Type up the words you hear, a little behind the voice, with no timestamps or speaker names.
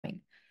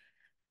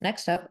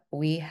Next up,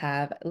 we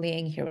have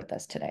Liang here with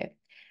us today.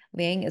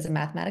 Liang is a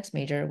mathematics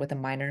major with a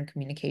minor in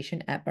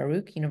communication at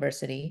Baruch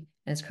University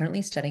and is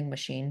currently studying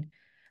machine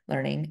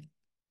learning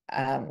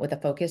with a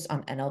focus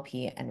on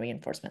NLP and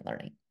reinforcement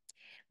learning.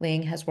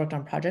 Liang has worked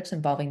on projects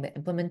involving the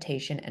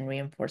implementation and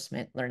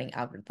reinforcement learning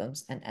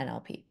algorithms and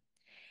NLP.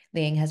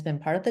 Liang has been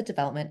part of the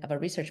development of a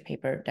research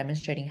paper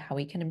demonstrating how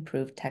we can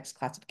improve text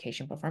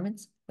classification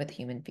performance with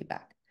human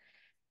feedback.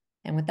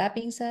 And with that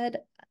being said,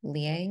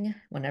 Liang,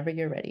 whenever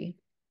you're ready.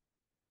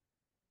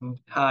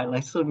 Hi,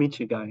 nice to meet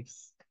you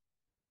guys.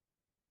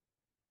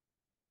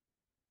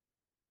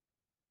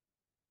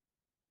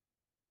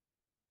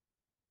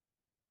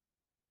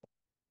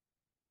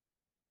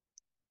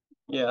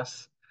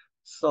 Yes.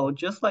 So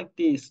just like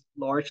these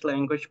large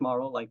language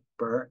model like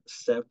BERT,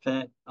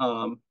 Cephet,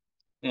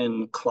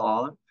 and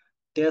Claude,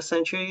 they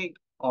essentially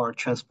are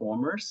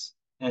transformers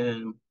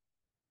and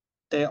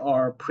they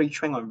are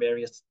pre-trained on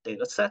various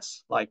data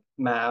sets like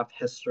math,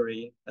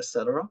 history,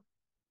 etc.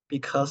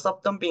 Because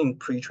of them being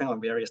pre-trained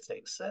on various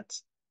data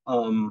sets,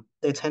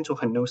 they tend to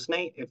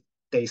hallucinate if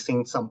they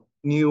see some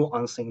new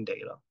unseen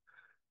data.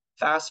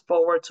 Fast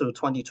forward to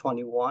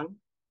 2021,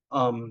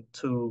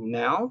 to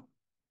now,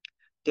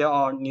 there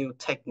are new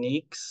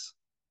techniques,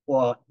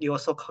 or you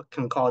also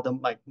can call them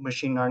like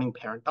machine learning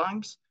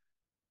paradigms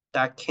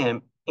that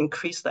can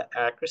increase the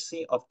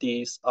accuracy of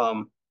these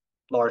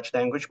large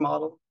language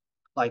model,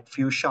 like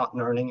few-shot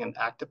learning and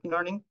active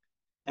learning.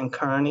 And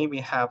currently we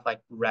have like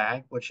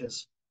RAG, which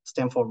is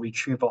stand for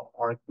retrieval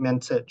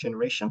augmented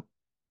generation.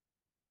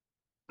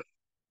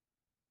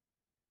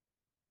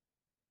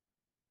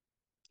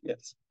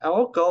 Yes,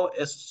 our goal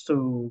is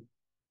to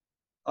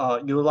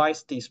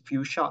utilize these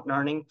few-shot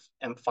learning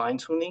and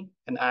fine-tuning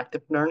and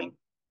active learning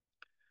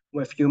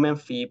with human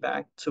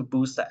feedback to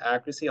boost the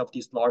accuracy of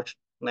these large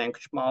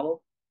language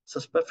model.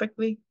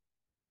 Specifically,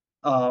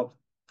 uh,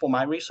 for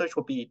my research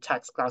will be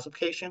text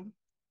classification.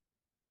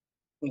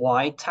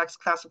 Why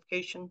text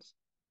classifications?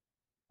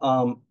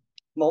 Um,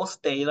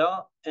 Most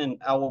data in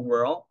our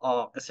world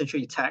are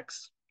essentially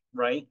text,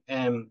 right?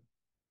 And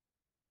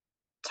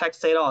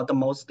text data are the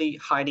mostly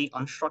highly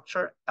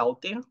unstructured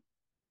out there.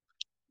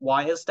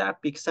 Why is that?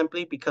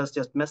 Simply because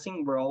there's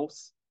missing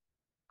rows,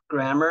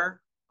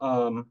 grammar,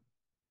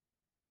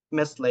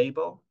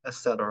 mislabel,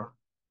 etc.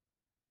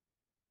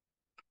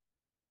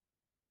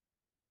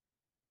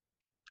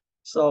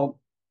 So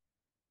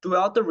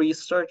throughout the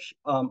research,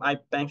 I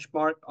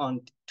benchmarked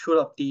on two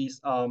of these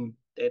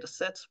data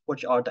sets,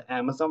 which are the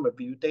Amazon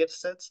review data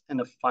sets and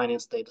the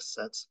finance data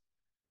sets,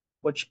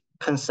 which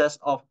consist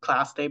of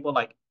class label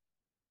like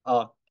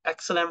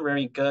excellent,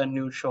 very good,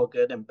 neutral,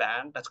 good, and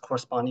bad. That's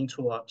corresponding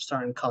to a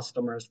certain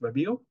customer's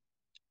review.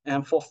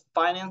 And for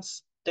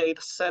finance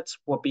data sets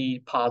will be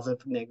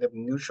positive, negative,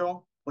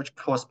 neutral, which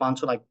correspond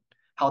to like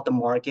how the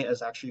market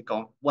is actually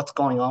going, what's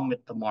going on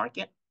with the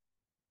market.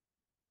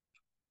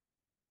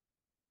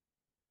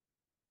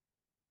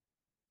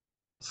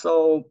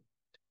 So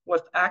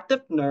with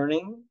active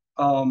learning,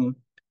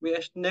 we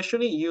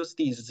initially use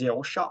these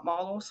zero-shot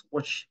models,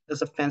 which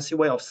is a fancy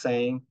way of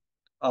saying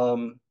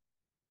um,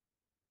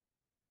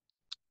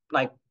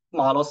 like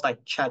models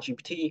like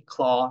ChatGPT,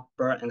 Claude,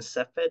 BERT, and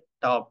Cephet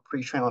that are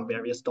pre-trained on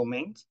various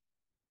domains.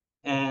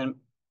 And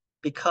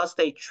because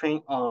they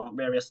train on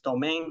various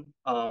domains,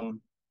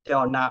 they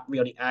are not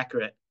really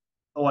accurate,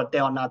 or they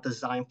are not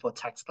designed for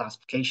text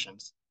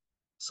classifications.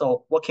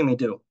 So what can we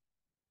do?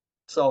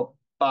 So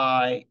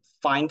by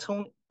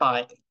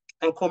by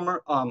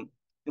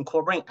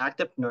incorporating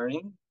active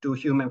learning through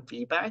human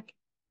feedback,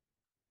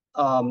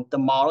 the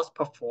model's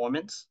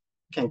performance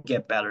can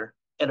get better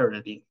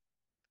iteratively.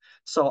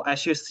 So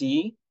as you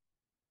see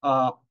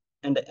uh,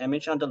 in the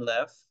image on the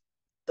left,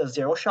 the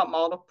zero-shot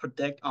model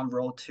predict on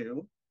row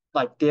two,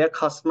 like their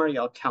customer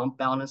your account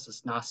balance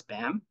is not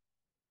spam,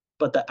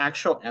 but the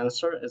actual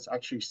answer is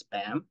actually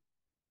spam.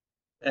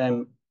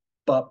 And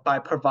but by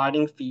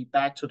providing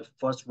feedback to the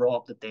first row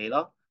of the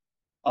data,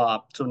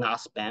 to not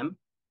spam.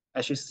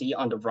 As you see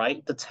on the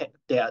right,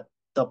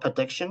 the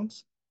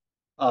predictions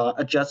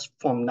adjust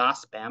from not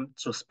spam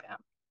to spam.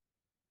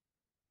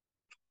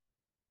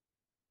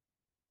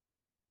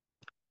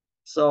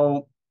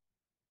 So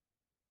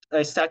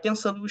a second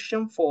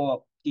solution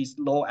for these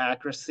low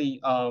accuracy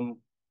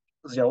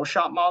zero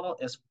shot model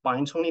is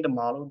fine tuning the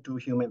model through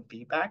human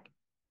feedback.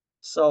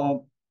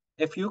 So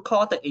if you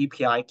call the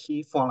API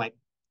key for like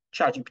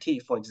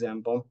ChatGPT, for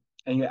example,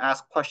 and you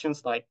ask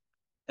questions like,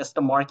 is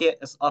the market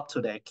is up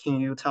today? Can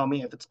you tell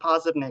me if it's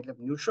positive, negative,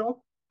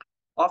 neutral?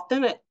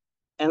 Often it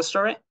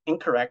answer it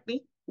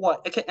incorrectly.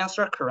 Well, it can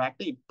answer it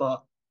correctly,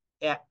 but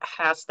it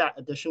has that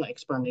additional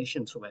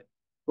explanation to it.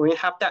 When you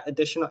have that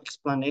additional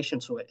explanation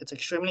to it, it's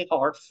extremely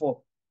hard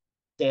for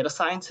data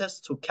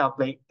scientists to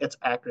calculate its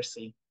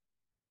accuracy.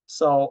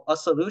 So a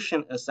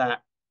solution is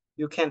that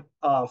you can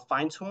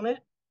fine tune it,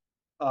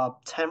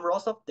 10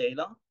 rows of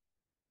data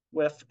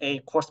with a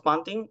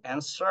corresponding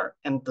answer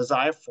and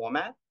desired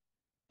format.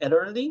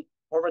 Iteratively,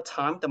 over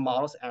time, the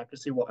model's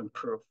accuracy will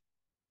improve.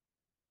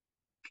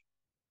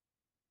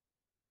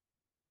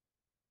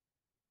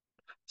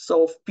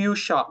 So few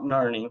shot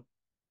learning.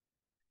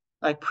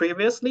 Like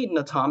previously,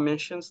 Natan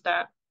mentions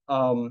that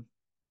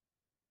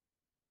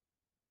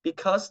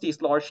because these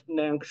large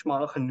language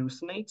model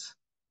hallucinates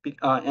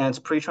and it's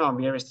pre-trained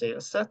on various data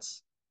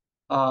sets,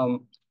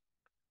 um,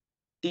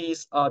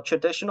 these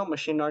traditional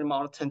machine learning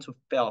models tend to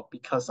fail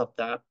because of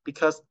that,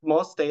 because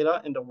most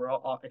data in the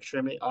world are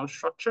extremely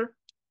unstructured.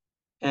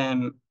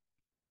 And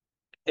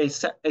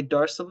a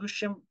direct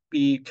solution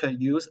we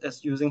could use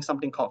is using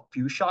something called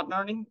few shot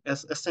learning.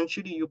 As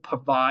essentially you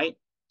provide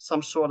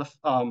some sort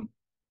of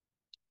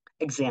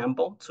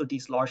example to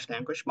these large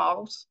language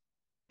models,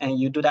 and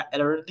you do that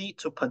iteratively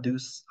to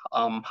produce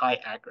high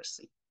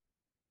accuracy.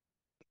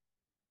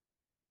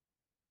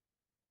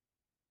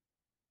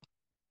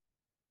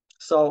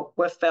 So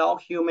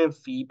without human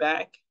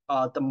feedback,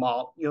 the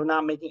model you're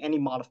not making any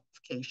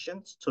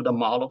modifications to the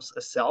models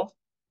itself.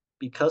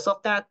 Because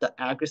of that, the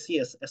accuracy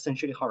is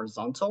essentially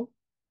horizontal.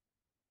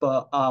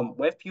 But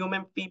with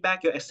human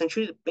feedback, you're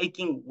essentially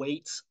baking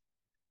weights.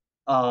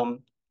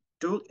 Um,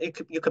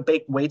 you could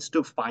bake weights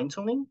through fine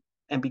tuning,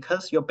 and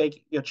because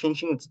you're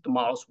changing the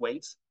model's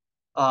weights,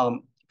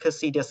 you can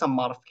see there's some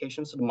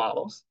modifications to the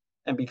models,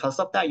 and because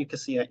of that, you can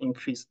see an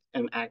increase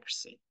in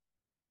accuracy.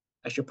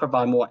 I should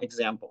provide more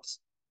examples.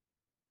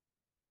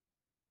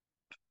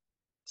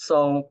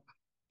 So,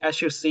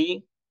 as you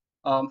see,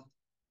 um,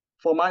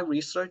 for my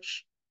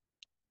research,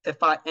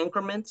 if I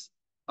increment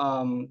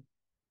um,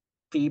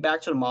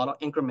 feedback to the model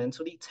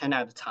incrementally 10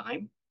 at a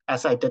time,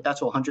 as I did that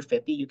to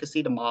 150, you can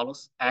see the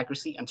model's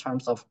accuracy in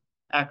terms of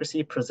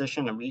accuracy,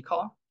 precision, and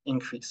recall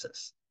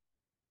increases.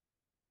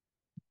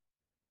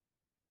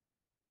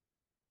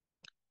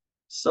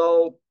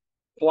 So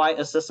why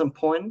is this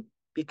important?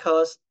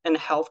 Because in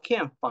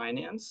healthcare and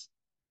finance,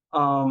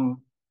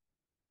 um,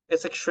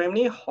 it's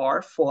extremely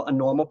hard for a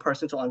normal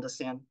person to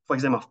understand, for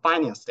example,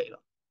 finance data,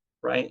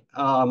 right?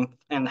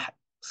 And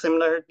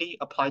similarly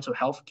apply to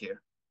healthcare.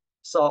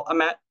 So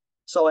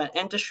so an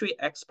industry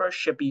expert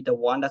should be the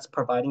one that's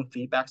providing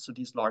feedbacks to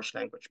these large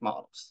language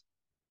models.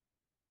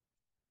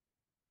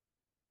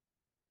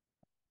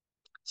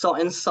 So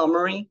in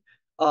summary,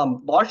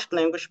 large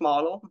language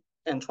model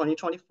in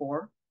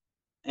 2024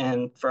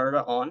 and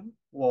further on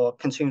will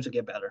continue to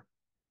get better,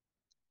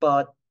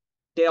 but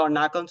they are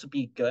not going to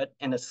be good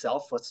in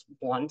itself for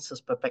one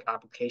specific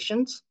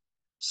applications.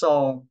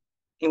 So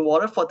in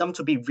order for them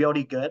to be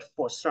really good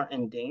for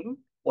certain thing,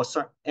 or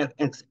certain,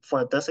 and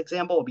for this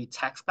example, will be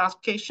text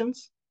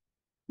classifications,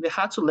 we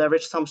had to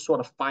leverage some sort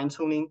of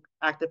fine-tuning,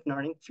 active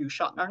learning,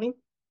 few-shot learning,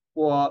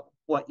 or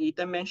what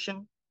Ethan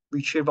mentioned,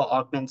 retrieval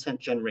augmented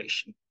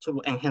generation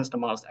to enhance the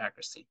model's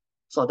accuracy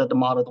so that the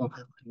model don't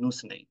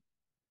hallucinate.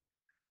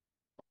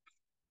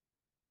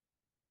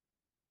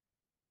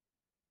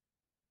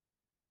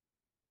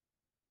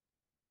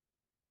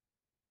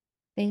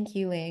 Thank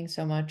you, Liang,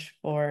 so much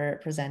for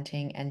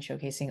presenting and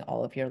showcasing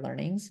all of your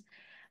learnings.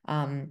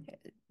 Um,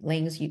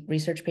 Liang's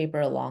research paper,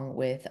 along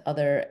with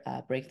other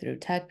breakthrough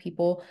tech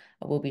people,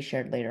 will be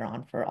shared later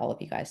on for all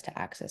of you guys to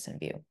access and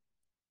view.